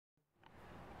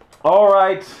All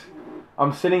right.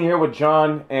 I'm sitting here with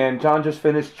John, and John just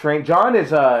finished train. John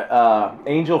is a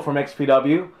angel from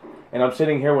XPW, and I'm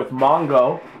sitting here with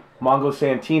Mongo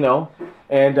Santino,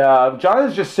 and John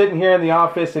is just sitting here in the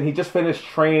office, and he just finished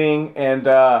training, and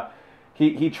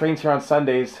he trains here on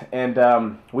Sundays,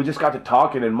 and we just got to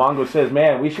talking, and Mongo says,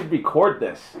 "Man, we should record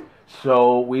this,"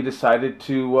 so we decided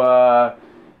to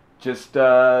just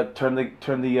turn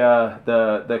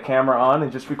the camera on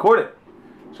and just record it.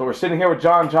 So we're sitting here with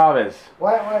John Chavez.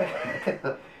 What?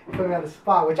 Put me on the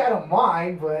spot, which I don't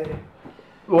mind, but...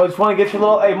 Well, I just want to get you a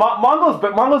little... Hey,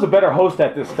 Mongo's a better host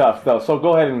at this stuff, though, so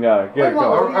go ahead and get it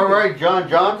going. All right, John.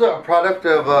 John's a product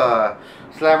of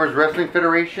Slammers Wrestling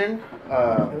Federation.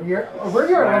 We're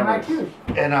alumni, too.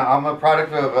 And I'm a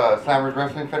product of Slammers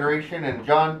Wrestling Federation. And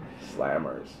John...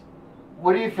 Slammers.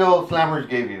 What do you feel Slammers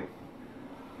gave you?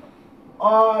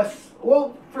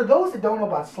 Well, for those that don't know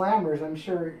about Slammers, I'm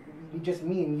sure... just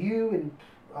me and you and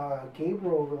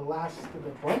Gabriel over the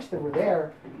bunch that were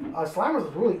there. Slammers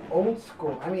was really old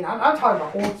school. I mean, I'm talking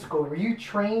about old school. Were you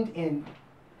trained in...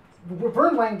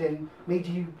 Vern Langdon made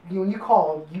you when you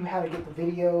called, you had to get the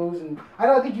videos, and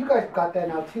I think you guys got that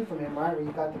now too from him, right? Where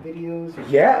you got the videos.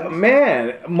 Yeah,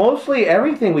 man. Mostly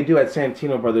everything we do at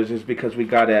Santino Brothers is because we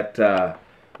got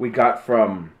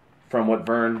from what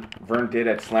Vern did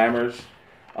at Slammers.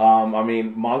 I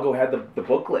mean, Mongo had the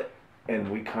booklet. And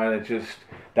we kind of just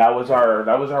that was our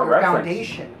reference.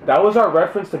 Foundation. That was our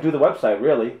reference to do the website.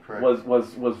 Really, correct.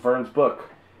 was Vern's book.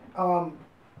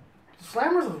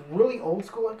 Slammers was really old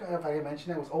school. If I didn't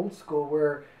mention that, it was old school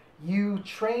where you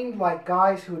trained like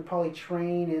guys who would probably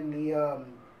train in the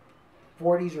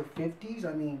 40s or 50s.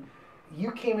 I mean,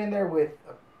 you came in there with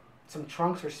some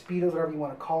trunks or speedos, whatever you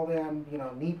want to call them,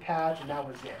 knee pads, and that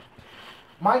was it.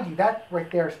 Mind you, that right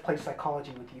there is plays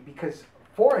psychology with you because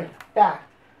for a fact.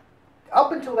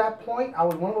 Up until that point, I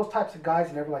was one of those types of guys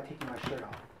that never liked taking my shirt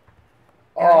off.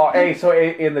 Oh, hey, so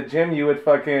in the gym you would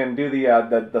fucking do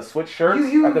the switch shirts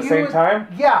at the same time?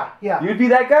 Yeah. You'd be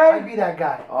that guy? I'd be that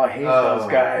guy. Oh, I hate those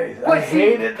guys. I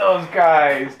hated those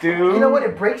guys, dude. You know what?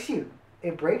 It breaks you.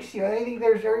 I think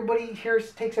everybody here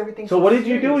takes everything. So what did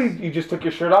you do? You just took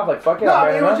your shirt off? Like, fuck it. No,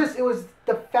 it was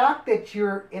the fact that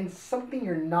you're in something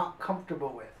you're not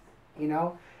comfortable with,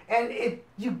 And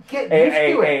you get used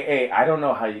to it. Hey, I don't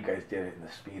know how you guys did it in the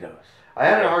Speedos. I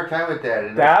had a hard time with that.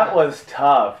 And that was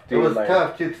tough, dude. It was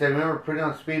tough, too, because I remember putting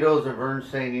on Speedos and Vern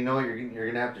saying, you're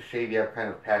going to have to shave. You have kind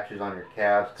of patches on your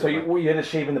calves. So you had to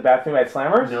shave in the bathroom at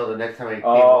Slammers? No, the next time I came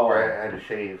over, I had to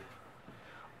shave.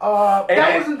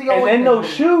 That wasn't the only thing. And no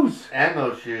shoes. And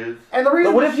no shoes. And the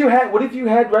reason... What if you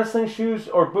had wrestling shoes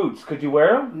or boots? Could you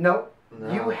wear them? Nope.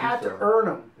 No, you had to earn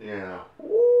them. Yeah.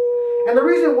 And the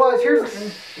reason was,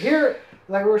 here,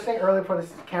 like we were saying earlier before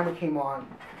this camera came on,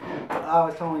 I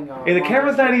was telling you. Hey, the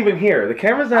camera's not even here.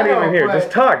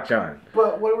 Just talk, John.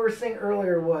 But what we were saying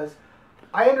earlier was,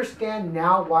 I understand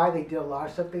now why they did a lot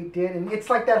of stuff they did. And it's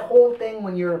like that whole thing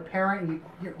when you're a parent and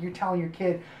you're telling your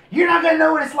kid, you're not going to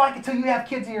know what it's like until you have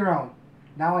kids of your own.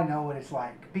 Now I know what it's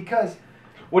like. Because...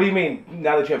 What do you mean?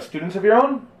 Now that you have students of your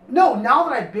own? No, now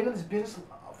that I've been in this business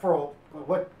for,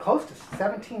 close to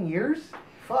 17 years?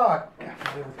 Fuck.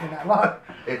 It's been that long.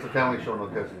 It's a family show, no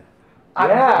cousin.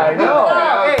 Yeah, I know.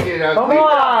 Hey, come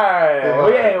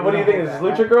on. Yeah, what do you think? Is this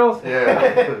Lucha Girls?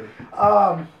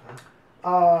 Yeah.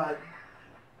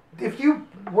 If you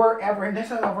were ever, and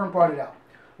this is how Vern brought it up,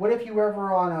 what if you were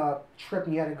ever on a trip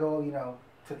and you had to go,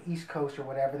 to the East Coast or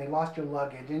whatever, they lost your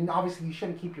luggage, and obviously you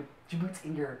shouldn't keep your boots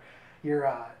in your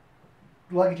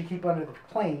luggage you keep under the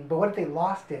plane, but what if they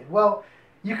lost it? Well,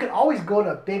 you can always go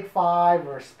to a Big Five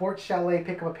or a sports chalet,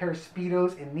 pick up a pair of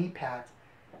Speedos and knee pads.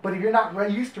 But if you're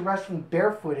not used to wrestling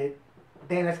barefooted,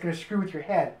 then that's going to screw with your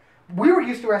head. We were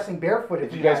used to wrestling barefooted.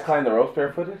 Did you guys climb the ropes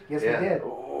barefooted? Yes, we did.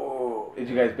 Oh, did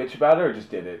you guys bitch about it or just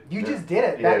did it? You just did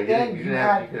it. Yeah, Back then,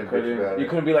 you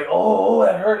couldn't be like, oh,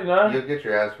 that hurt, You'll get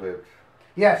your ass whipped.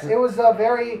 Yes, it was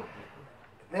it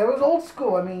was old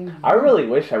school. I mean... I really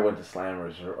wish I went to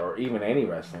Slammers or even any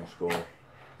wrestling school.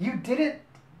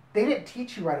 They didn't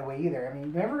teach you right away either. I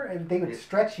mean, remember? They would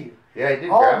stretch you. Yeah, I did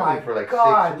grappling for like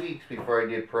 6 weeks before I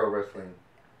did pro wrestling.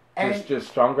 Just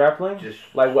strong grappling? Just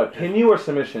like what? Pin you or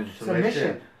submission?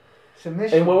 Submission.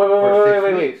 And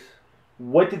wait.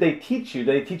 What did they teach you?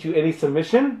 Did they teach you any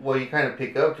submission? Well, you kind of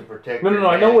pick up to protect. No.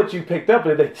 I know what you picked up.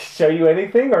 Did they show you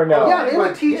anything or no? Yeah, they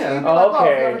would teach you. Oh,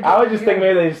 okay. I was just thinking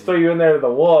maybe they just threw you in there to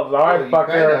the wolves. All right, fucker.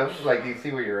 Kind of, like you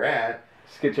see where you're at.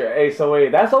 Just get your... Hey, so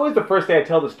wait. That's always the first thing I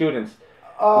tell the students.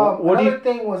 Another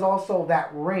thing was also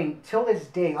that ring. Till this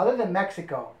day, other than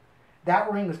Mexico,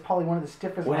 that ring was probably one of the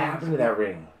stiffest. What happened to that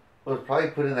ring? Well, it was probably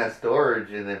put in that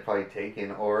storage and then probably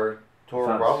taken or Toro It's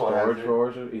not Bravo has storage it.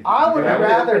 drawers. I would Yeah, when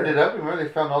rather- they opened it up, remember they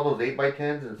found all those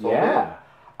 8x10s and sold it? Yeah.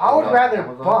 I would On rather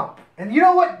Amazon? bump. And you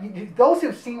know what? Those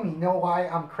who've seen me know why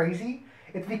I'm crazy.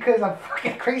 It's because I'm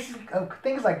fucking crazy of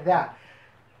things like that.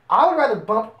 I would rather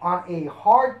bump on a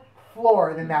hard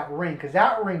floor than that ring, because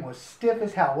that ring was stiff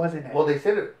as hell, wasn't it? Well, they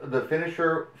said the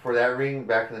finisher for that ring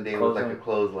back in the day was like a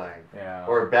clothesline. Yeah.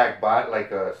 Or a back bot,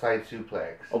 like a side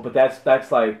suplex. Oh, but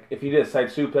that's like if you did a side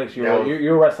suplex,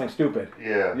 you're wrestling stupid.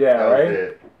 Yeah. Yeah, that right? was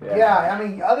it. Yeah, I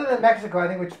mean, other than Mexico, I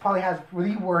think, which probably has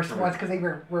the worst ones because they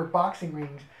were boxing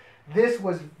rings, this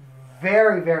was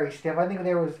very, very stiff. I think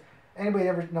there was, anybody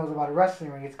that ever knows about a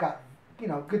wrestling ring, it's got,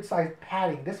 good sized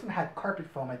padding. This one had carpet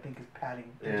foam, I think, is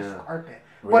padding. Just carpet.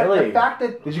 Really? But the fact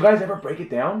that... Did you guys ever break it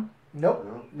down? Nope.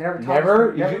 No.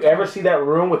 Never? Did you ever see that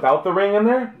room without the ring in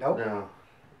there? Nope. No.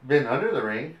 Been under the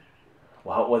ring.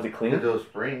 Wow, was it clean? Those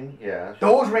spring, yeah.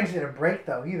 Those rings didn't break,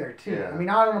 though, either, too. Yeah. I mean,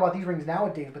 I don't know about these rings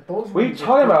nowadays, but those What are you rings...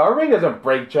 talking about? Our ring doesn't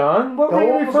break, John. What ring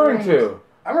are you Those referring to? rings-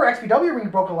 I remember XPW ring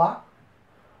broke a lot.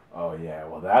 Oh, yeah.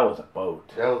 Well, that was a boat.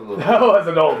 That was a little. That was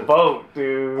an old boat,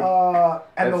 dude. And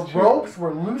That's the true. ropes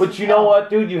were loose. But as you know hell. what,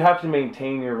 dude? You have to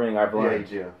maintain your ring. I've Yeah, learned.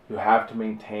 you do. You have to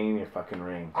maintain your fucking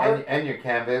ring. And your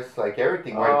canvas, like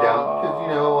everything, right down.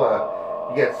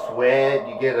 Because, you get sweat,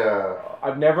 you get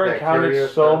I've never encountered bacteria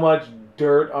so stuff. much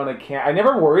dirt on a can. I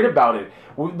never worried about it.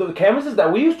 The canvases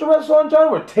that we used to wrestle on, John,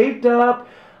 were taped up.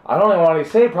 I don't even want to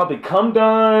say probably cum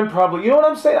done. Probably, you know what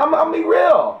I'm saying? I'm being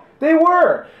real. They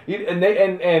were.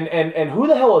 And who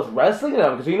the hell was wrestling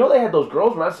them? Because they had those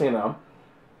girls wrestling them.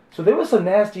 So there was some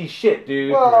nasty shit,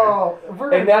 dude. Well,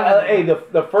 And now, hey,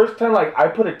 the first time, like, I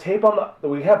put a tape on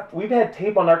we've had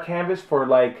tape on our canvas for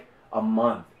like a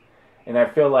month, and I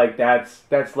feel like that's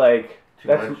like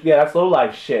that's low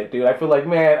life shit, dude. I feel like,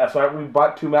 man, so we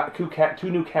bought two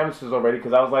new canvases already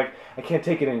because I was like, I can't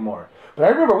take it anymore. But I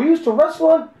remember we used to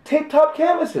wrestle on tape top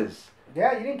canvases.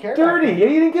 Yeah, you didn't care. Dirty, yeah,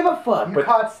 you didn't give a fuck. You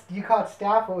caught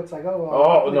Staffo. It's like,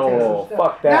 oh. Oh no,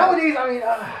 fuck that. Nowadays, I mean.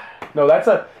 No,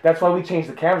 that's why we changed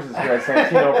the canvases here at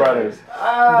Santino Brothers.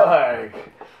 Like,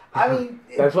 I mean,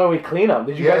 that's why we clean them.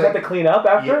 Did you guys have to clean up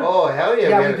after? Yeah, oh hell yeah,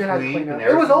 yeah, we we had did to have to sweep clean and up. It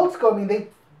was everything. old school. I mean,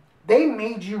 they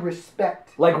made you respect.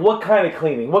 Like what kind of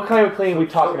cleaning? What kind of cleaning are we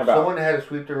talking about? Someone had to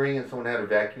sweep the ring and someone had to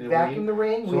vacuum the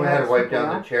ring. ring. Someone had to wipe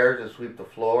down the chairs and sweep the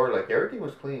floor. Like everything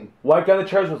was clean. Wipe down the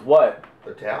chairs with what?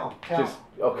 A towel. Just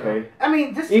okay. I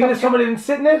mean, this. Even if someone didn't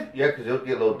sit in it. Yeah, because it'll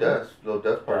get little dust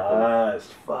particles. Dust.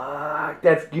 Fuck.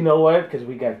 That's what? Because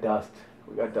we got dust.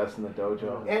 We got dust in the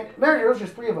dojo. And remember, there was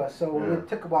just three of us, so Yeah. it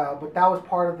took a while. But that was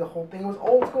part of the whole thing. It was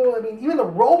old school. I mean, even the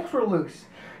ropes were loose.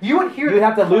 You would hear. You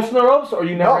have to loosen the ropes, or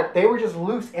you never. No, they were just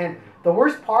loose. And the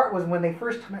worst part was when they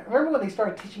first. Remember when they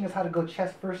started teaching us how to go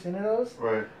chest first into those?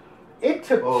 Right. It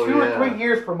took 2 or 3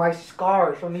 years for my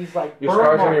scars from these like Your burn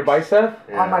scars on marks your bicep.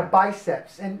 Yeah. on my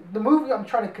biceps. And the move I'm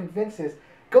trying to convince is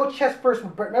go chest first.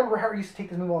 Remember how we used to take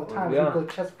this move all the time? Yeah. We'd go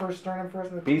chest first, sternum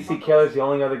first. And BC Killer's the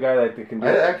only other guy that can do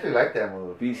I it. actually like that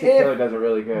move. BC If Killer does it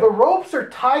really good. The ropes are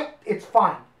tight, it's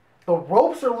fine. The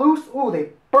ropes are loose, ooh, they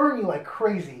burn you like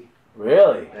crazy.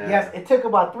 Really? Yeah. Yes, it took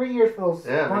about 3 years for those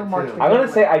Yeah, burn me marks too. to I'm go gonna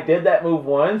away. say I did that move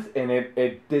once, and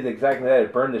it did exactly that.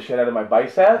 It burned the shit out of my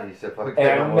bicep. And you said, fuck And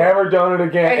that I've move. never done it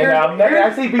again. And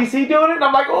I see BC doing it, and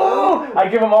I'm like, oh! I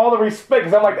give him all the respect,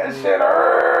 because I'm like, that shit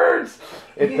hurts!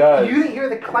 It does. You didn't hear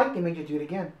the clank, they made you do it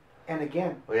again. And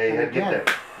again. Oh, yeah, you and had to again. get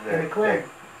that. And it clank.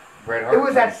 Bret Hart It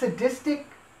was that thing. sadistic.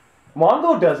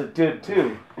 Mongo does it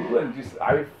too. He wouldn't just,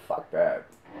 fuck that.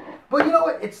 But you know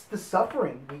what? It's the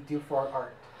suffering we do for our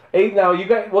art. Hey, now, you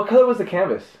guys, what color was the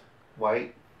canvas?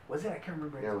 White. Was it? I can't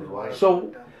remember. Yeah, it was white.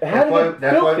 So, how did it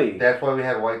filthy? That's why we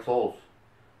had white soles.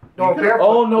 No, You could- barefoot.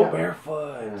 Oh, no, yeah.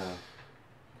 barefoot. Yeah.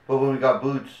 But when we got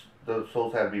boots, the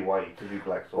soles had to be white to be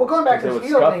black soles. Well, going back to Because the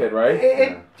it would speedo scuff thing, it, right?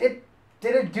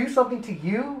 Did it do something to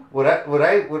you? What I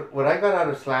got out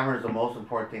of Slammers, the most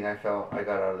important thing I felt I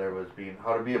got out of there was being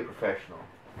how to be a professional.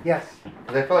 Yes.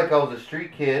 Because I felt like I was a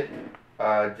street kid,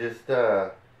 just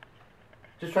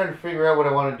trying to figure out what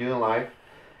I want to do in life.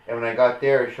 And when I got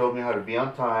there, it showed me how to be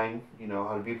on time,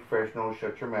 how to be professional,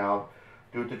 shut your mouth,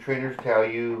 do what the trainers tell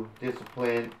you,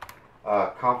 discipline,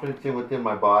 confidence within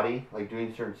my body, like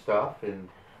doing certain stuff. And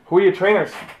Who are your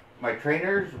trainers? my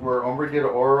trainers were Hombre de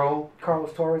Oro,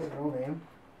 Carlos Torres is his real name.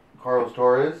 Carlos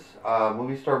Torres,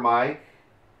 Movie Star Mike.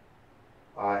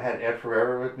 I had Ed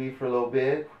Forever with me for a little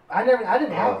bit. I didn't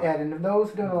have Ed, and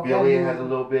those who don't know Billy Ed, has a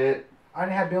little bit. I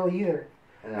didn't have Billy either.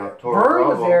 And now Toro Vern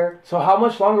was Bravo. there. So how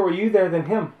much longer were you there than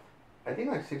him? I think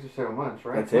like 6 or 7 months,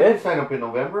 right? That's We it? didn't sign up in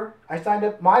November. I signed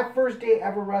up my first day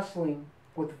ever wrestling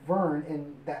with Vern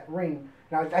in that ring.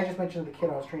 Now I just mentioned the kid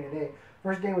I was training today.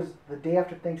 First day was the day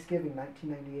after Thanksgiving,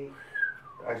 1998.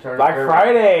 I started Black February.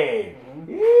 Friday.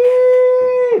 Mm-hmm.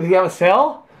 Yee! Did you have a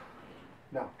sale?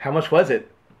 No. How much was it?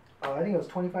 I think it was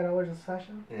 $25 a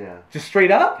session. Yeah. Just straight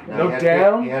up? No, No you had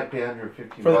down? You had to pay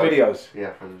 150 For the bucks. videos.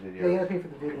 Yeah, for the Yeah, you videos. had to pay for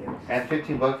the videos. And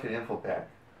 15 bucks in info pack.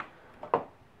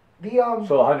 The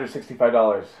So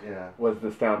 $165 Yeah. was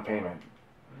this down payment.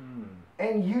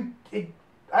 and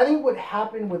I think what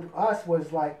happened with us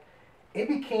was like, it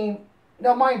became,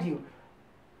 now mind you,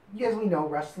 as we know,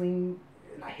 wrestling,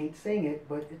 and I hate saying it,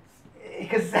 but it's,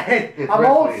 because I'm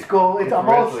old wrestling. school, I'm old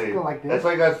wrestling. school like this. That's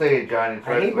why I gotta say it, John. It's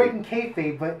I hate wrestling. breaking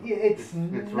kayfabe, but it's It's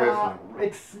not, wrestling.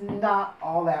 it's not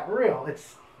all that real.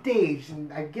 It's staged,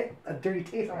 and I get a dirty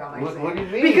taste on how I say What do you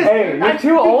mean? Because Hey, you're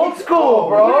too old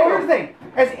school, But here's bro. the thing.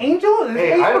 As Angel, as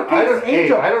Hey, I Facebook page don't- is hey,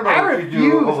 Angel, I don't know I what you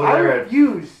do over I there at-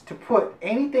 refuse to put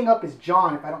anything up as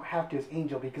John if I don't have to as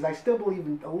Angel, because I still believe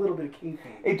in a little bit of kayfabe.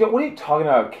 Hey, what are you talking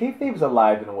about? Kayfabe's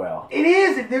alive and well. It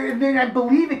is. I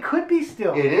believe it could be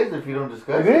still. It is if you don't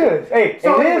discuss It is. Hey,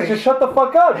 So it anyway- is. Just shut the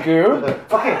fuck up, dude.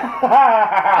 Okay.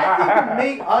 I think what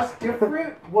made us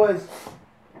different was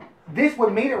this.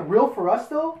 What made it real for us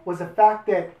though was the fact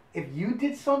that if you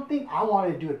did something, I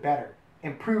wanted to do it better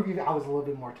and prove you that I was a little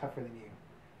bit more tougher than you.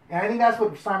 And I think that's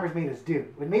what Simers made us do.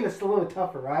 It made us a little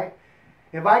tougher, right?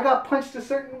 If I got punched a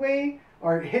certain way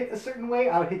or hit a certain way,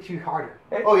 I would hit you harder.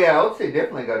 Oh yeah, I would say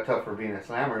definitely got tougher being at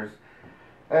Slammers.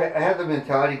 I had the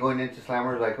mentality going into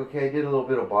Slammers like, okay, I did a little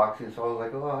bit of boxing, so I was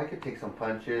like, oh, I could take some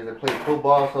punches. I played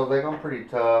football, so I was like, I'm pretty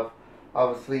tough.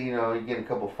 Obviously, you know, you get a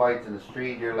couple fights in the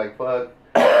street, you're like, fuck,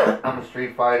 I'm a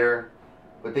street fighter.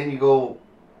 But then you go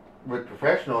with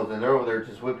professionals and they're over there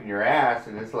just whipping your ass,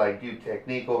 and it's like, dude,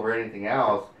 technique over anything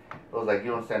else. It was like,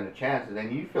 you don't stand a chance. And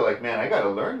then you feel like, man, I gotta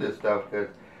learn this stuff, because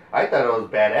I thought I was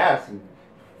badass, and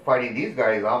fighting these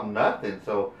guys, I'm nothing.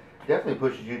 So definitely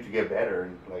pushes you to get better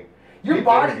and like Your get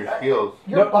body, better in your skills.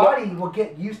 your No, body will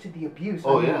get used to the abuse.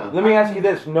 Oh, I mean, yeah. Let me ask you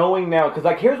this, knowing now, because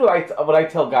like here's what I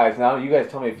tell guys now. You guys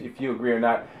tell me if you agree or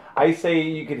not. I say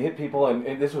you could hit people, and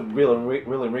this is what Real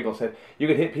and Regal said. You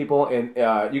could hit people, and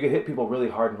you could hit people really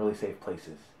hard in really safe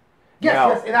places. Yes, Now,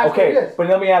 yes, and that's okay, what it is. but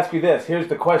let me ask you this. Here's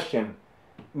the question: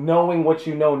 knowing what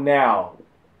you know now,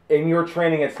 in your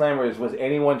training at Slammers, was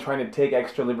anyone trying to take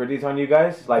extra liberties on you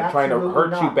guys, like trying to Absolutely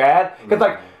hurt you not. bad? Because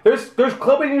like there's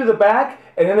clubbing you to the back,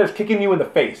 and then there's kicking you in the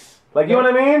face. Like you know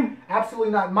what I mean?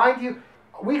 Absolutely not. Mind you,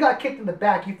 we got kicked in the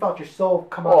back. You felt your soul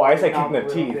come out. Oh, I of say your kicking the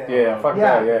mouth a little teeth. bit. Yeah, fuck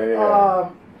that. Yeah.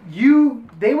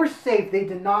 They were safe. They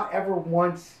did not ever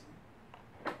once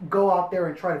go out there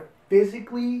and try to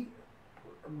physically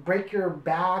break your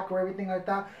back or everything like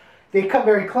that. They come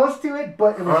very close to it,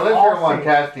 but it was Or unless all you're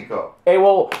safe. Fantastico. Hey,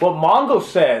 well, what Mongo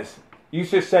says, you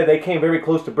just said they came very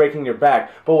close to breaking your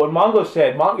back. But what Mongo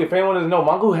said, if anyone doesn't know,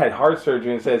 Mongo had heart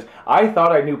surgery and says, I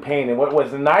thought I knew pain. And what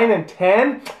was it, 9 and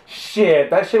 10? Shit,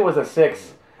 that shit was a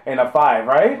 6 and a 5,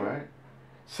 right? Right?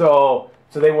 So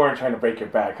they weren't trying to break your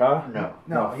back, huh? No.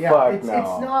 No, No, yeah, fuck it's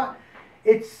no. not.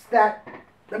 It's that.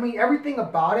 I mean, everything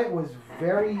about it was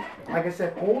very, like I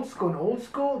said, old school. And old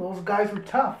school, those guys were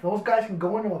tough. Those guys can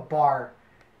go into a bar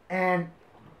and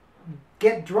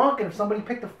get drunk, and if somebody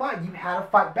picked a fight, you had to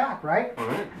fight back, right?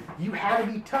 Right. You had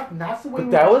to be tough, and that's the way.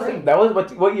 But we were trained. that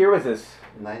was what year was this?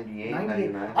 98, 98.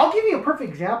 99. I'll give you a perfect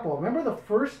example. Remember the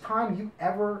first time you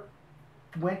ever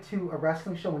went to a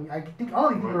wrestling show? When I think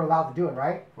only you were allowed to do it,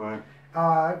 right? Right.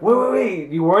 Wait,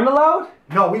 you weren't allowed?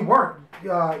 No, we weren't.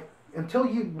 Until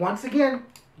you, once again,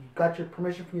 you got your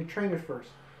permission from your trainers first.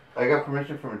 I got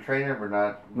permission from a trainer, but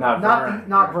Not Vern.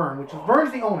 Not Vern, which is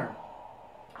Vern's the owner.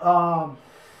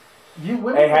 You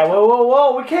went. Hey,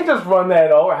 whoa, we can't just run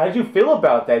that over. How did you feel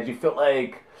about that? Did you feel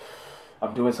like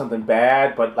I'm doing something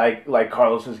bad, but like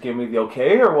Carlos was giving me the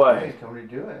okay, or what? Hey, told me to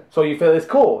do it. So you feel it's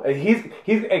cool. And he's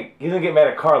gonna get mad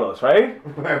at Carlos, right?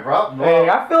 My problem. Hey,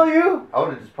 I feel you. I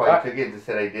would have just probably took it and just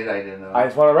said I didn't know. I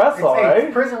just want to wrestle, It's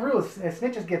right? prison rules.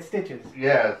 Snitches get stitches.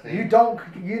 Yeah, see? You don't.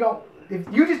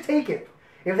 If you just take it.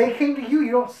 If they came to you,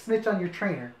 you don't snitch on your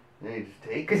trainer. Yeah, you just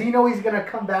take Because it. you know he's gonna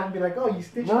come back and be like, "Oh, you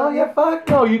snitched No, on yeah, me." fuck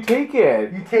no. You take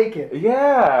it. You take it.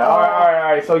 Yeah. All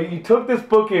right. So you took this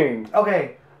booking.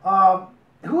 Okay.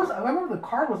 Who was? I remember the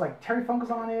card was like Terry Funk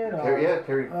was on it.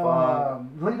 Terry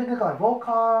Funk. Nikolai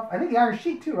Volkov. I think the Iron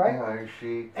Sheik too, right? Yeah, Iron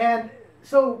Sheik. And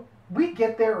so we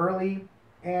get there early,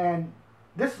 and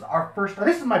this is our first.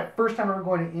 This is my first time ever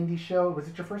going to an indie show. Was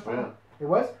it your first time? Yeah. It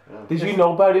was. Yeah. Did you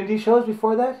know about indie shows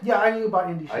before that? Yeah, I knew about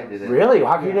indie shows. I didn't. Really?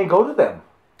 How come you Yeah. didn't go to them?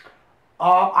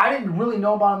 I didn't really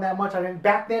know about them that much. I didn't.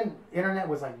 Back then, internet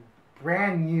was like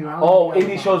brand new. I don't Oh, think I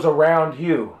indie was- shows around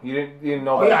you. You didn't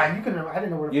know Oh about. yeah, you can. I didn't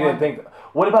know where to You find didn't think.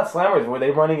 What about Slammers? Were they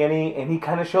running any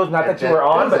kind of shows? Not At that you that- were It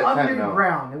on, was but that time, no.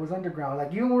 underground. It was underground.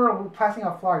 Like you were passing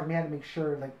out flyers, we had to make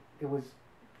sure like it was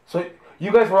So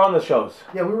you guys were on the shows.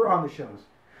 Yeah, we were on the shows.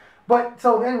 But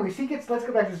so anyways, let's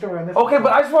go back to the story on this. Okay,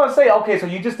 but I just want to say, okay, so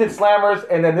you just did Slammers,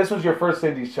 and then this was your first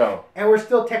indie show. And we're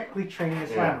still technically training as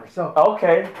Slammers. So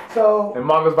okay. So and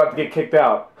Mongo's about to get kicked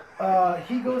out.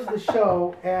 He goes to the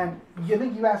show, and you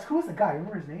think you asked who was the guy?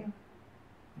 Remember his name?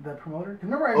 The promoter?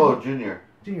 Remember? Junior.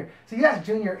 Junior. So you asked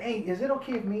Junior, hey, is it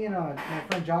okay if me and my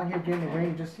friend John here get in the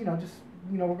ring? Just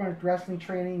we're going to wrestling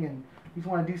training, and we just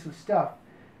want to do some stuff.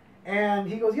 And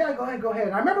he goes, yeah, go ahead.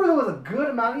 And I remember there was a good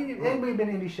amount. Anybody been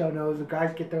to indie show knows the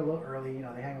guys get there a little early.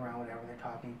 They hang around, whatever, they're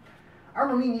talking. I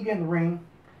remember me and you get in the ring,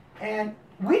 and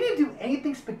we didn't do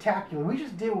anything spectacular. We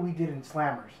just did what we did in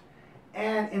Slammers.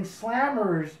 And in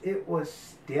Slammers, it was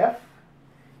stiff.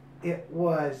 It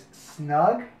was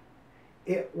snug.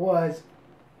 It was,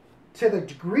 to the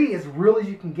degree, as real as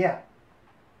you can get.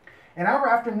 And I remember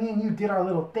after me and you did our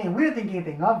little thing, we didn't think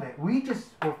anything of it. We just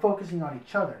were focusing on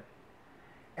each other.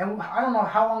 And I don't know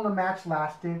how long the match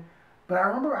lasted, but I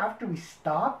remember after we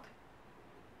stopped,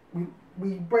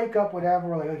 we break up, whatever,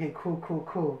 we're like, okay,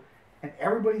 cool. And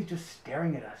everybody's just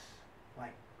staring at us.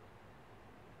 Like,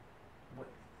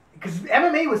 because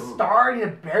MMA was starting to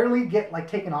barely get,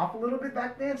 taken off a little bit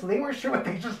back then, so they weren't sure what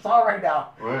they just saw right now.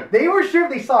 Right. They were sure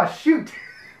if they saw a shoot.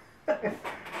 And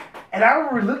I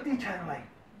remember we looked at each other like,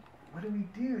 what do we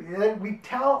do? And then we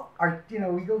tell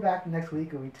we go back next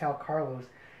week and we tell Carlos,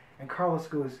 and Carlos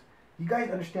goes, you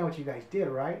guys understand what you guys did,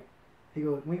 right? We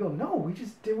go, no, we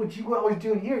just did what you always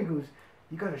do in here. He goes,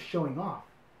 you guys are showing off.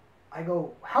 I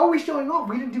go, how are we showing off?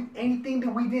 We didn't do anything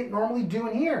that we didn't normally do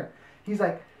in here. He's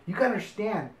like, you gotta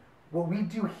understand, what we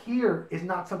do here is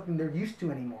not something they're used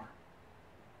to anymore.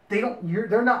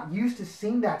 They're not used to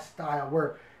seeing that style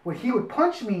where when he would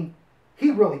punch me, he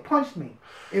really punched me.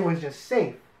 It was just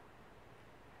safe.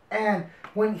 And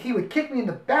when he would kick me in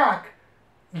the back,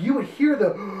 you would hear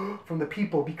the from the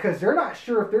people because they're not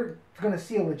sure if they're going to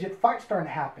see a legit fight starting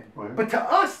to happen. Right. But to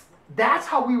us, that's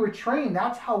how we were trained.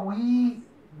 That's how we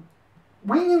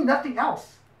knew nothing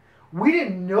else. We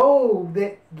didn't know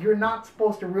that you're not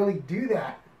supposed to really do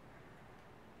that.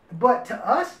 But to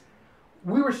us,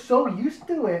 we were so used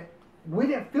to it, we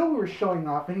didn't feel we were showing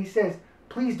off. And he says,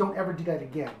 please don't ever do that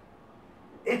again.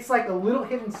 It's like a little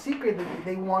hidden secret that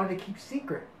they wanted to keep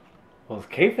secret. Well, it's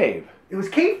kayfabe. It was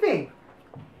kayfabe.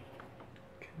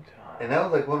 And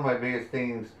that was one of my biggest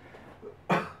things.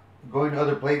 Going to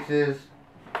other places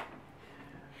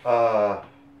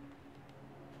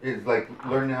is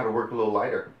learning how to work a little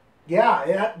lighter.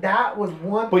 Yeah, that was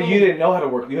one But thing. you didn't know how to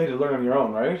work. You had to learn on your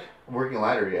own, right? Working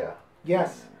lighter, yeah.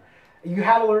 Yes. You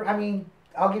had to learn. I mean,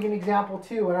 I'll give you an example,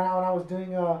 too. When I was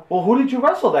doing... Well, who did you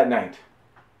wrestle that night?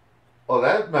 Oh,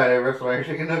 that night I wrestled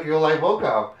Shigenuki Live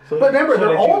Volkov. But remember,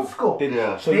 they're old school.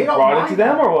 So you brought it to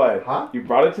them or what? Huh? You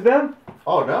brought it to them?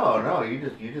 Oh, no.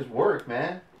 You just work,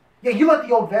 man. Yeah, you let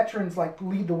the old veterans,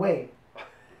 lead the way.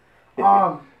 But,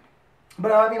 I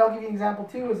mean, I'll give you an example,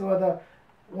 too. Is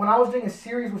when I was doing a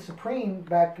series with Supreme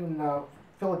back in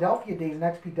Philadelphia days in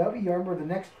XPW, I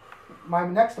remember my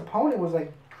next opponent was,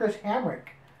 Chris Hamrick.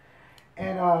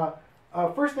 And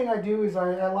first thing I do is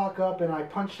I lock up and I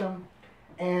punch him.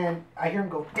 And I hear him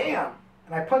go, damn.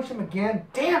 And I punch him again.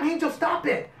 Damn, Angel, stop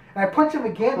it. And I punch him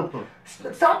again.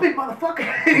 Stop it,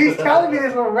 motherfucker. He's telling me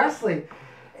this while wrestling.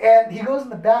 And he goes in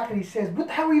the back and he says, what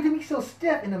the hell are you doing so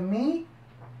stiff? And to me,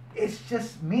 it's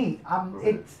just me.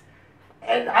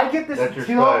 And I get this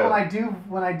feel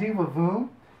when I do Vavoom.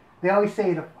 They always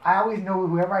say, I always know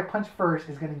whoever I punch first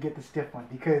is going to get the stiff one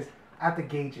because I have to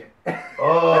gauge it.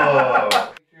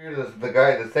 Oh. You're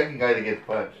the second guy that gets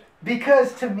punched.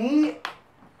 Because to me,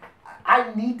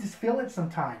 I need to feel it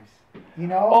sometimes,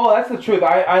 Oh, that's the truth.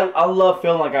 I love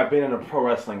feeling like I've been in a pro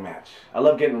wrestling match. I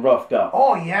love getting roughed up.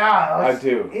 Oh yeah, I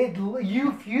do.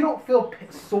 If you don't feel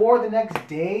sore the next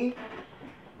day,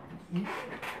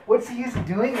 what's the use of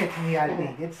doing it to me? I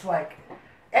think it's like,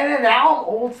 and then now I'm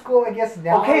old school. I guess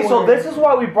now. Okay, so this is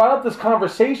why we brought up this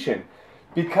conversation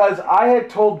because I had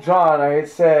told John. I had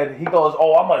said he goes,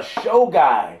 "Oh, I'm a show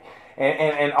guy."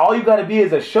 And all you got to be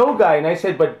is a show guy. And I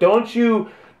said, but don't you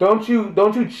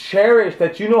cherish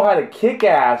that you know how to kick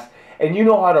ass and you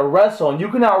know how to wrestle and you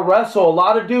can out wrestle a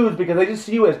lot of dudes because they just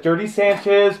see you as Dirty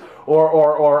Sanchez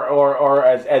or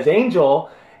as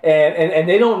Angel and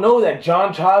they don't know that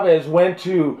John Chavez went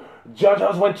to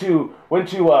Slammers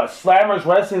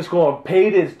Wrestling School and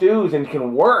paid his dues and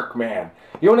can work, man.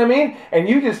 You know what I mean? And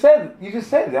you just said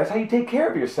that's how you take care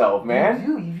of yourself, man.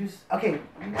 You just okay.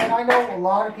 And I know a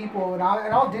lot of people, and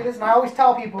I'll do this, and I always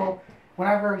tell people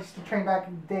whenever I used to train back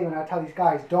in the day, when I tell these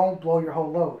guys, don't blow your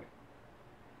whole load.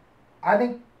 I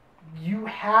think you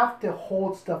have to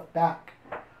hold stuff back,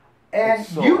 and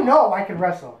I can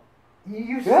wrestle.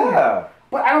 You've seen it.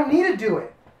 But I don't need to do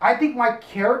it. I think my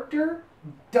character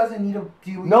doesn't need to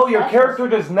do it. No, your character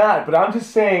does not. But I'm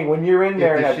just saying, when you're in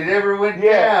there, if shit ever went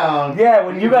down,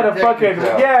 when you gotta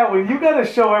when you gotta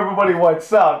show everybody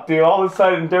what's up, dude. All of a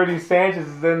sudden, Dirty Sanchez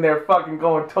is in there, fucking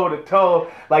going toe to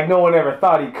toe like no one ever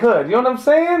thought he could. You know what I'm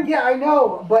saying? Yeah, I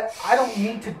know, but I don't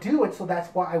need to do it, so that's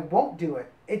why I won't do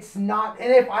it. It's not,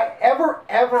 and if I ever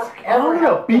I'm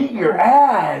gonna beat your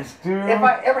ass, dude. If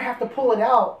I ever have to pull it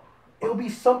out, it'll be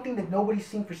something that nobody's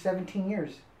seen for 17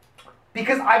 years.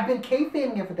 Because I've been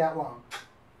kayfabing it for that long.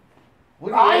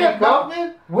 When have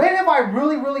I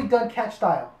really done catch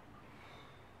style?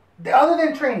 Other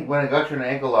than training. When I got you in an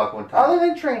ankle lock one time. Other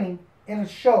than training in a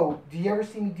show, do you ever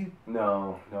see me do?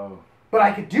 No. But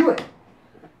I could do it.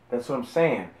 That's what I'm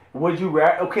saying. Would you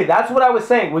rather? Okay, that's what I was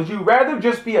saying. Would you rather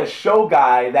just be a show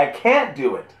guy that can't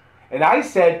do it? And I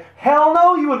said, hell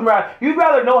no, you'd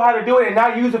rather know how to do it and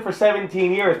not use it for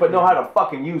 17 years, but know how to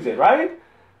fucking use it, right?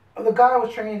 The guy I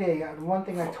was training today, one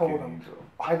thing I told him,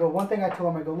 I go,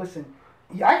 listen,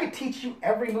 I could teach you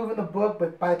every move in the book,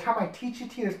 but by the time I teach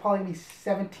it to you, there's probably going to be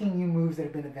 17 new moves that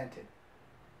have been invented.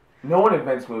 No one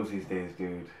invents moves these days,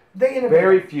 dude. They innovate.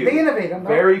 Very few. They innovate them.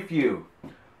 Very few.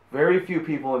 Very few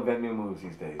people invent new moves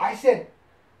these days. I said,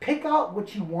 pick out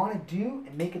what you want to do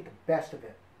and make it the best of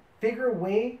it. Figure a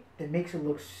way that makes it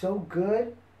look so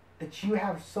good that you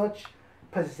have such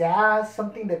pizzazz,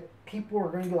 something that people are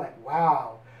going to be like,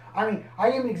 wow. I mean, I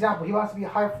give him an example. He wants to be a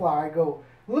high flyer. I go,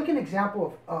 look at an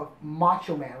example of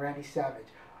Macho Man, Randy Savage.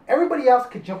 Everybody else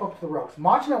could jump up to the ropes.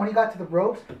 Macho Man, when he got to the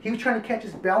ropes, he was trying to catch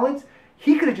his balance.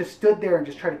 He could have just stood there and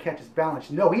just tried to catch his balance.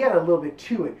 No, he had a little bit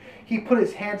to it. He put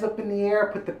his hands up in the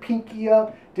air, put the pinky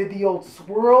up, did the old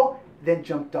swirl, then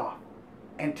jumped off.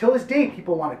 And till this day,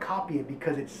 people want to copy it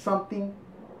because it's something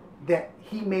that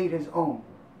he made his own.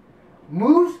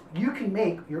 Moves you can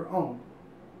make your own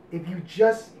if you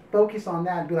just focus on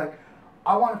that and be like,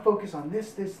 I want to focus on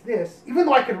this. Even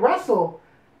though I could wrestle,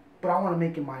 but I want to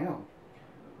make it my own.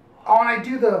 When I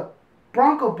do the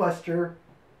Bronco Buster,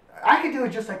 I could do it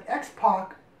just like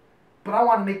X-Pac, but I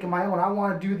want to make it my own. I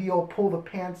want to do the old pull the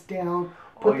pants down,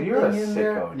 put the thing in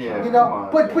there. Yeah, you know,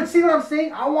 but see what I'm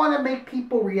saying? I want to make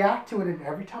people react to it, and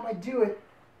every time I do it,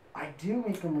 I do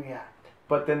make them react.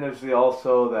 But then there's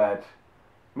also that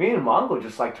me and Mongo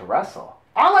just like to wrestle.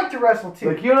 I like to wrestle too.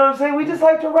 Like, you know what I'm saying? We just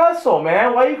like to wrestle,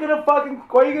 man. Why are you gonna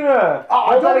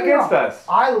hold that against us?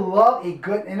 I love a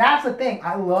good, and that's the thing.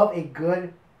 I love a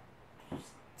good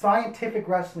scientific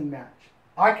wrestling match.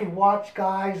 I could watch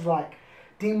guys like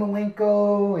Dean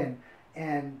Malenko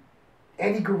and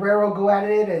Eddie Guerrero go at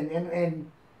it, and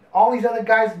all these other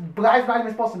guys I'm not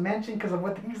even supposed to mention because of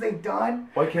what things they've done.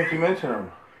 Why can't you mention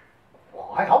them?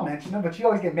 Well, I'll mention them, but you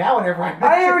always get mad whenever I mention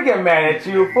them. I never get mad at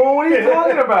you, fool. What are you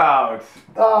talking about?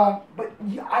 But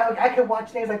I could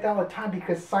watch things like that all the time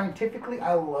because scientifically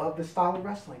I love the style of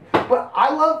wrestling. But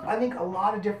I think, a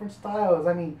lot of different styles.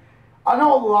 I mean, I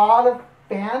know a lot of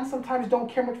fans sometimes don't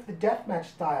care much for the deathmatch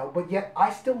style, but yet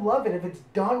I still love it if it's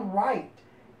done right.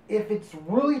 If it's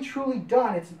really, truly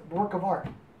done, it's a work of art.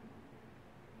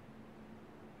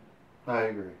 I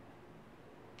agree.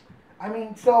 I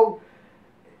mean, so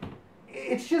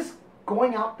it's just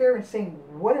going out there and saying,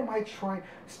 what am I trying?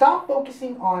 Stop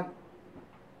focusing on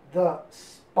the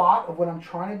spot of what I'm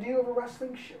trying to do of a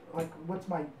wrestling show. Like, what's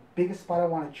my biggest spot I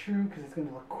want to chew because it's going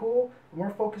to look cool. And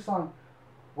more focus on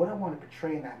what I want to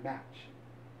portray in that match.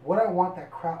 What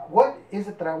is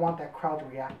it that I want that crowd to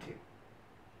react to?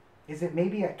 Is it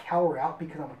maybe I cower out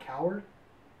because I'm a coward?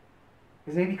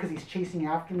 Is it maybe because he's chasing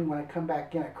after me when I come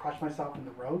back in, I crush myself in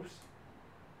the ropes?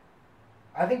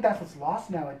 I think that's what's lost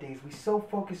nowadays. We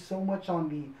focus so much on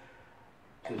the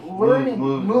learning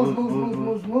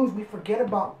moves. We forget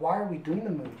about why are we doing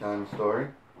the moves. Telling the story.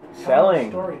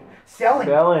 Selling,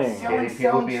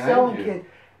 kid.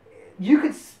 You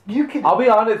could. I'll be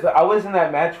honest. I was in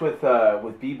that match with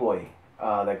B-Boy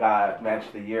that got match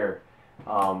of the year,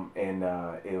 and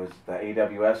it was the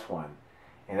AWS one.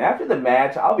 And after the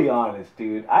match, I'll be honest,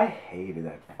 dude, I hated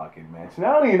that fucking match. And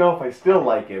I don't even know if I still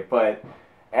like it, but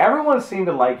everyone seemed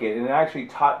to like it, and it actually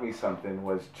taught me something.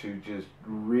 Was to just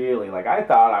really I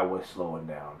thought I was slowing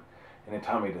down, and it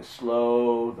taught me to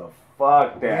slow the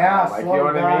fuck down. Yeah, you know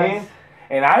what I mean?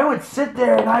 And I would sit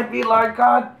there and I'd be like,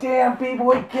 God damn,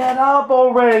 people, get up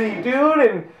already, dude.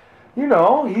 And, you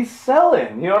know, he's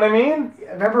selling. You know what I mean?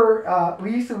 Remember,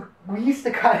 we used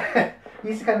to kind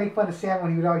of make fun of Sam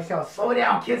when he would always say, slow it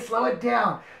down, kid, slow it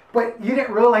down. But you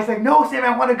didn't realize, no, Sam,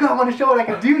 I want to go. I want to show what I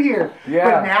can do here. Yeah.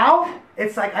 But now,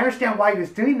 it's I understand why he was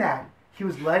doing that. He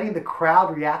was letting the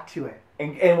crowd react to it.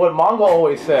 And what Mongo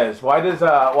always says, why did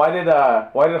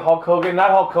Hulk Hogan,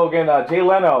 not Hulk Hogan, Jay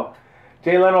Leno,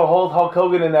 Jay Leno holds Hulk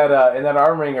Hogan in that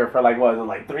arm ringer for like what was it,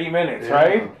 like 3 minutes,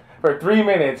 right? For 3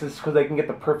 minutes, it's because they can get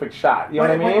the perfect shot. You know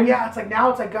what I mean? Yeah, it's like now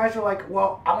it's like guys are like,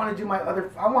 well, I want to do my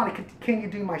other, I want to continue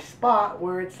doing my spot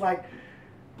where it's like,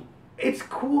 it's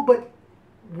cool, but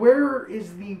where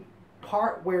is the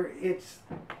part where it's?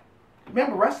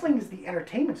 Remember, wrestling is the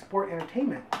entertainment, sport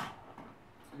entertainment.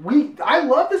 I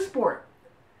love the sport.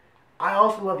 I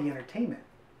also love the entertainment.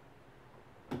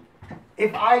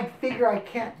 If I figure I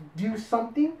can't do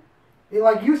something,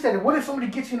 like you said, what if somebody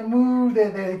gets you in a mood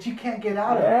that you can't get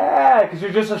out of? Yeah, because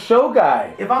you're just a show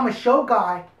guy. If I'm a show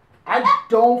guy, I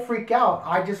don't freak out.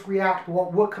 I just react.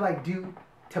 What could I do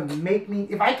to make me?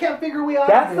 If I can't figure a way out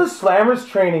That's of the it, Slammers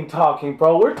training talking,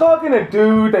 bro. We're talking a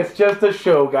dude that's just a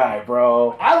show guy,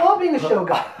 bro. I love being a show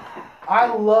guy. I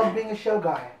love being a show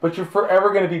guy. But you're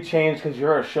forever going to be changed because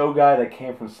you're a show guy that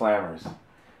came from Slammers.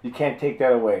 You can't take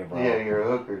that away, bro. Yeah, you're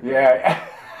a hooker. Yeah.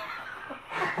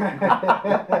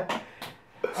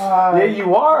 Yeah,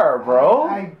 you are, bro.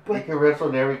 You can wrestle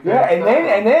in every Yeah,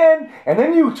 and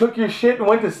then you took your shit and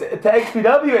went to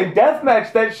XPW and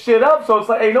deathmatched that shit up. So it's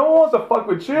like, hey, no one wants to fuck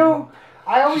with you.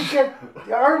 I always get. And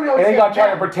then you got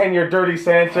trying to pretend you're Dirty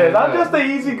Sanchez. I'm just the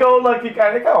easy-go-lucky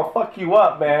guy. They gotta fuck you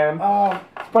up, man.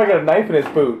 He's probably got a knife in his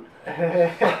boot.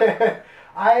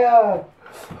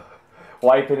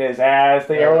 Wiping his ass.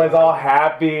 Everyone's all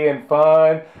happy and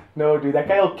fun. No, dude, that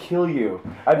guy will kill you.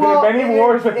 I've been in many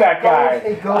wars with that guy.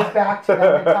 It goes back to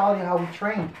that mentality of how we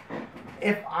trained.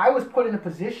 If I was put in a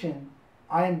position,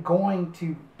 I am going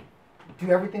to do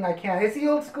everything I can. It's the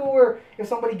old school where if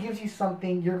somebody gives you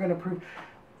something, you're going to prove.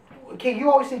 Okay,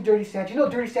 you always say Dirty Sanchez. You know,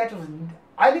 Dirty Sanchez was.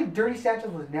 I think Dirty Sanchez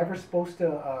was never supposed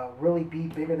to really be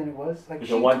bigger than it was. Like,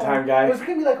 he's a one-time guy. It was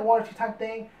going to be like a 1 or 2 time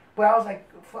thing. But I was like,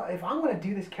 if I'm going to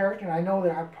do this character, and I know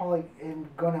that I probably am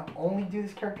going to only do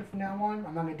this character from now on,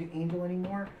 I'm not going to do Angel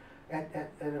anymore at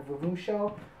a Vavoom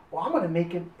show, well, I'm going to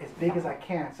make it as big as I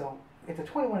can. So it's a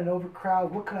 21 and over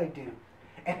crowd. What could I do?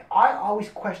 And I always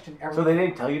question everything. So they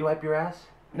didn't tell you to wipe your ass?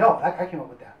 No, I came up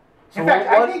with that. So in fact,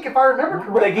 I think if I remember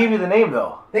correctly... Well, they gave you the name,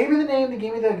 though. They gave me the name. They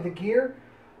gave me the gear.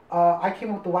 I came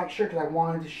up with the white shirt because I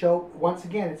wanted to show... Once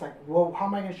again, it's like, well, how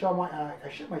am I going to show I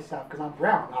shit myself? Because I'm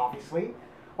brown, obviously.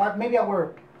 Well, maybe I'll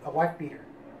wear a wife beater,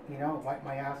 you know, wipe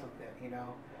my ass with it, you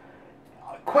know.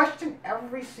 Question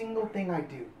every single thing I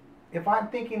do. If I'm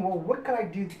thinking, well, what could I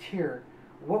do here?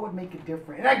 What would make it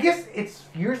different? And I guess it's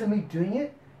years of me doing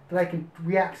it that I can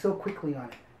react so quickly on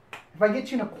it. If I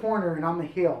get you in a corner and I'm a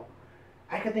heel,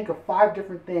 I can think of 5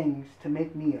 different things to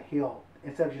make me a heel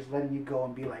instead of just letting you go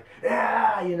and be like,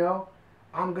 yeah, you know.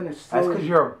 I'm gonna. That's because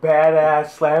you're a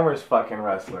badass Slammers fucking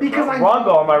wrestler. Because I'm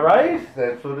Rongo, am I right?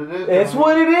 That's what it is. It's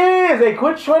what it is. Hey,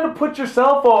 quit trying to put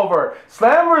yourself over.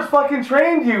 Slammers fucking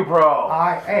trained you, bro.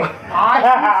 I keep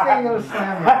saying it was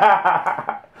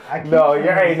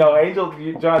Slammers. No,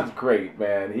 Angel John's great,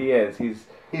 man. He is. He's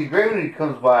great when he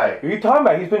comes by. What are you talking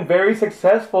about? He's been very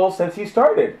successful since he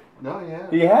started. No, yeah.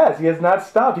 He has. He has not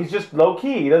stopped. He's just low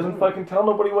key. He doesn't fucking tell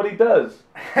nobody what he does.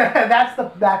 That's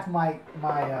my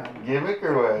gimmick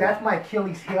or what? That's my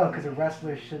Achilles heel because a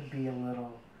wrestler should be a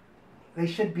little. They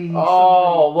should be.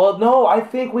 Oh well, no. I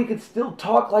think we could still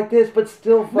talk like this, but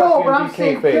still fucking. No, but I'm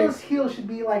saying kayfabe. Achilles heel should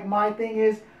be like my thing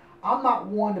is. I'm not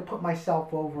one to put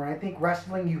myself over. I think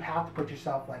wrestling, you have to put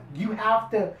yourself like you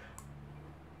have to.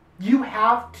 You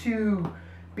have to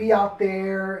be out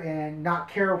there and not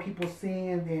care what people see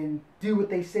and do what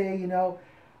they say, you know.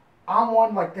 I'm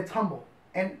one like that's humble.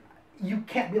 And you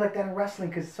can't be like that in wrestling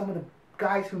because some of the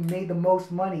guys who made the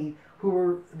most money, who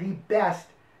were the best,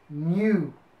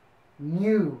 knew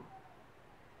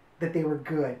that they were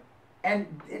good. And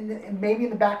maybe in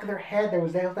the back of their head there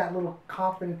was that little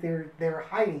confidence they were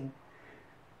hiding,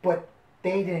 but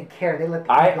they didn't care. They let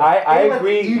the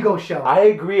agree. The ego show. I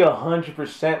agree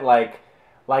 100%.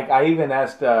 Like I even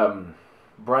asked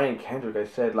Brian Kendrick. I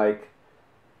said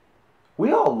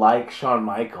we all like Shawn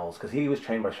Michaels because he was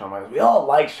trained by Shawn Michaels. We all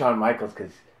like Shawn Michaels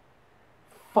because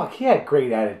he had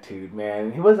great attitude, man.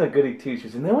 And he wasn't a goody two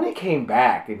shoes. And then when he came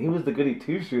back and he was the goody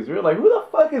two shoes, we were like, who the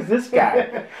fuck is this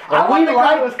guy? I wanted the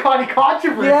guy that was caught in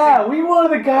controversy. Yeah, we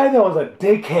wanted the guy that was a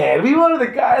dickhead. We wanted the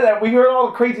guy that we heard all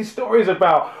the crazy stories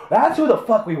about. That's who the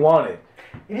fuck we wanted.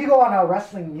 If you go on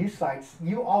wrestling news sites,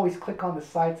 you always click on the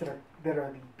sites that are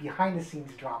the behind the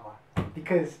scenes drama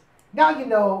because now you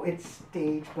know it's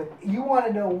staged, but you want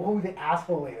to know who the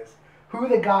asshole is, who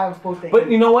the guy I'm supposed to hate. But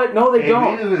you know what? No, they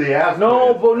don't. We knew who the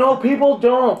asshole is. But no, people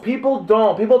don't. People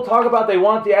talk about they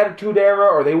want the Attitude Era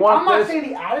or they want. I'm not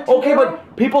saying the Attitude Okay, Era.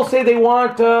 but people say they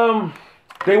want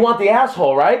the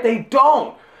asshole, right? They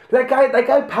don't. That guy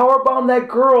powerbombed that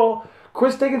girl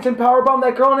Chris Dickinson powerbombed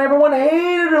that girl and everyone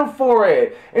hated him for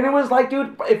it. And it was like,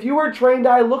 dude, if you were a trained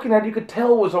eye looking at it, you could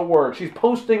tell it was a work. She's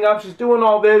posting up, she's doing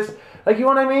all this. Like, you know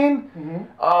what I mean?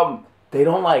 Mm-hmm. They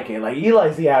don't like it. Like,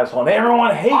 Eli's the asshole, and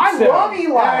everyone hates him. I love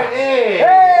Eli.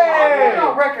 Hey,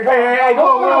 don't put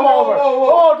him over.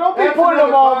 Oh, don't be putting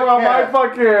him over on my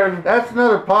fucking... That's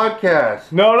another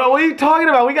podcast. No, what are you talking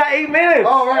about? We got 8 minutes.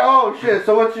 Oh, right. Oh, shit.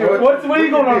 So what's your... What are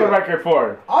you going on the record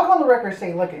for? I'll go on the record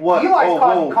saying, look, Eli's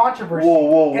causing controversy.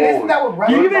 Whoa. And isn't that what...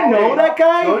 Do you even know that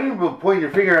guy? Don't even point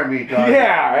your finger at me, John.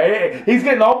 Yeah, he's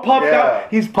getting all puffed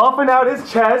out. He's puffing out his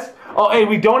chest. Oh, hey,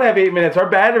 we don't have 8 minutes. Our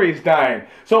battery's dying.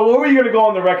 So what were you going to go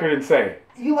on the record and say?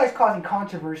 Eli's causing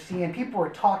controversy and people are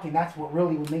talking. That's what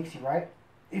really makes you, right?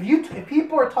 If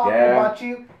people are talking about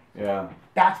you,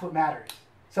 that's what matters.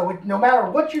 So no matter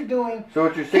what you're doing, so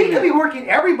what you're saying he could be working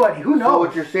everybody. Who knows? So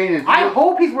what you're saying is... I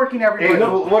hope he's working everybody. Hey,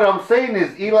 what I'm saying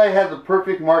is Eli has a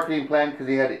perfect marketing plan because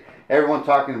he had everyone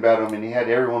talking about him and he had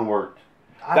everyone worked.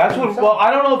 That's what... Well,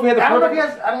 I don't know if he had the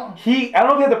perfect... I don't know if he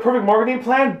had the perfect marketing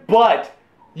plan, but...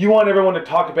 You want everyone to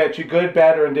talk about you, good,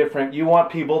 bad, or indifferent. You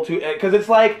want people to... Because it's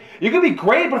like, you could be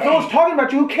great, but if no one's talking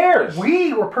about you, who cares?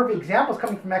 We were perfect examples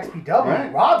coming from XPW.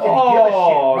 Right. Rob didn't give a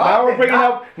shit.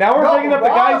 Now we're bringing up the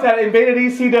guys that invaded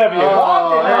ECW.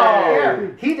 Rob did not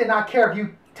care. He did not care if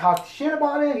you talked shit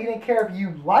about him. He didn't care if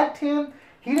you liked him.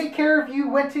 He didn't care if you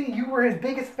were his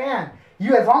biggest fan.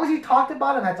 As long as you talked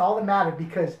about him, that's all that mattered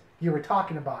because you were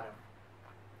talking about him.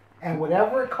 And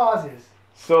whatever it causes.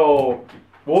 So...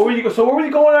 What were you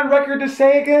going on record to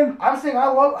say again? I'm saying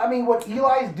what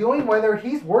Eli's doing, whether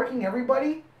he's working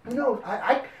everybody, who knows?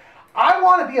 I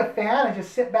want to be a fan and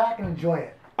just sit back and enjoy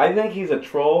it. I think he's a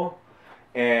troll.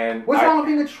 And what's wrong with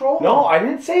being a troll? No, I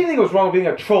didn't say anything was wrong with being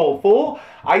a troll, fool.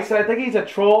 I said I think he's a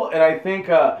troll, and I think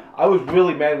I was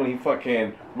really mad when he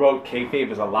fucking wrote kayfabe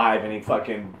is alive, and he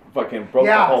fucking broke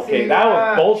the whole case. That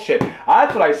was bullshit.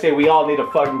 That's what I say. We all need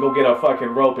to fucking go get a fucking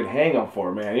rope and hang him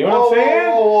for, man. You know what I'm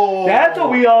saying? That's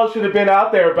what we all should have been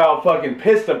out there about, fucking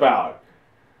pissed about.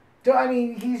 I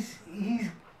mean, he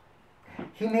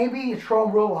may be a troll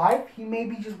in real life. He may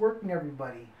be just working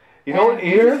everybody. You know,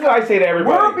 here's what I say to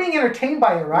everybody. We're being entertained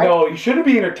by it, right? No, you shouldn't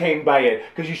be entertained by it.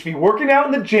 Because you should be working out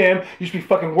in the gym. You should be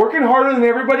fucking working harder than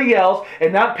everybody else.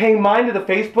 And not paying mind to the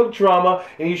Facebook drama.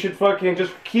 And you should fucking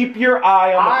just keep your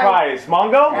eye on the prize.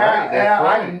 Mongo?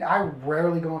 I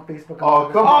rarely go on Facebook. Oh,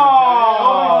 come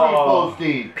on.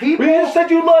 We just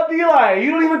said you loved Eli. You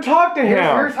don't even talk to him.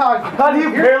 Here's how do you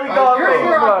barely go on Facebook?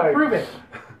 Here's how I can prove it.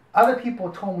 Other people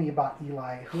told me about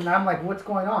Eli, and I'm like, what's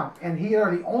going on? And he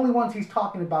are the only ones he's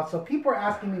talking about. So people are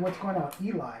asking me what's going on with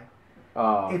Eli.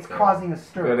 It's causing a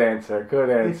stir. Good answer. Good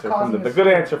answer from the good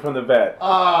answer from the vet.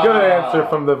 Good answer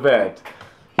from the vet.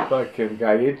 Fucking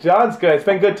guy. John's good. It's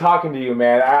been good talking to you,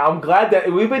 man. I'm glad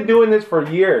that we've been doing this for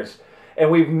years.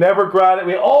 And we've never grabbed it.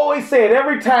 We always say it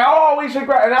every time. Oh, we should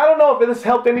grab it. And I don't know if this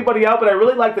helped anybody out, but I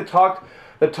really like the talk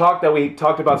that we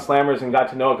talked about Slammers and got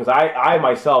to know it, because I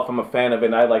myself am a fan of it,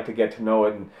 and I'd like to get to know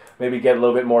it and maybe get a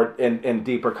little bit more in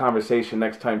deeper conversation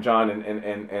next time John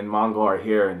and Mongo are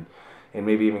here, and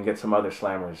maybe even get some other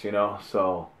Slammers, you know?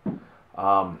 So,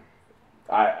 Mongo.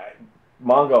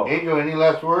 Angel, any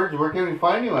last words? Where can we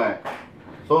find you at?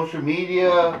 Social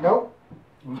media? Nope.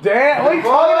 Damn, what are you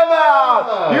talking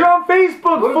about? You're on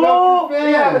Facebook, fool!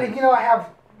 Yeah, but I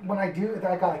have... When I do,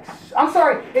 I got like... I'm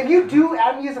sorry, if you do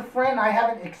add me as a friend, I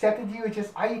haven't accepted you. It's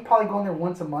just, I probably go in there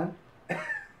once a month. I'm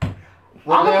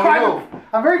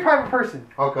a very private person.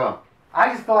 How come?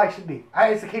 I just feel like I should be.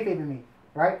 It's a kayfabe in me,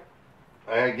 right?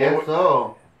 I guess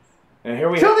so. And here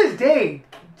we Till this day.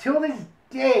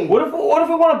 What if we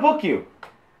want to book you?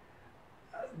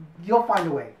 You'll find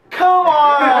a way. Come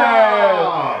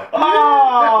on!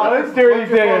 Oh, that's dirty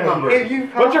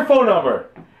thing. What's your phone number?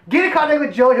 Get in contact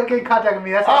with Joe, he'll get in contact with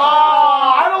me. That's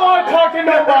I don't want to talk to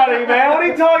nobody, man. What are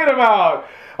you talking about?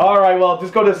 All right, well,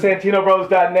 just go to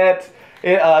santinobros.net.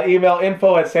 Email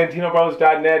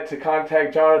info@santinobros.net to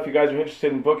contact John if you guys are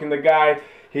interested in booking the guy.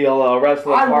 He'll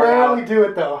wrestle. I rarely do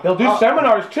it, though. He'll do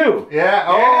seminars, too.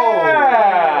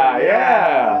 Yeah.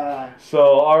 Yeah.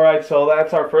 So, all right, so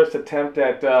that's our first attempt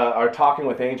at our Talking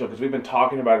with Angel, because we've been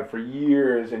talking about it for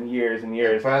years and years and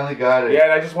years. Finally got it. Yeah,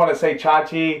 and I just want to say,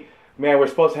 Chachi, man, we're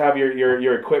supposed to have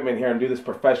your equipment here and do this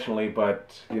professionally,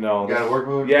 but, you know. You got to work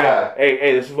with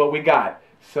Hey, this is what we got.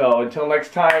 So until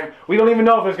next time, we don't even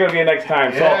know if there's going to be a next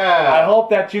time. So I hope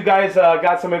that you guys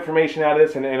got some information out of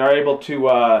this and are able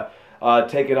to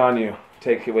take it on you,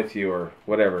 take it with you, or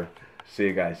whatever. See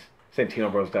you guys.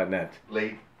 SantinoBros.net.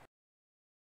 Late.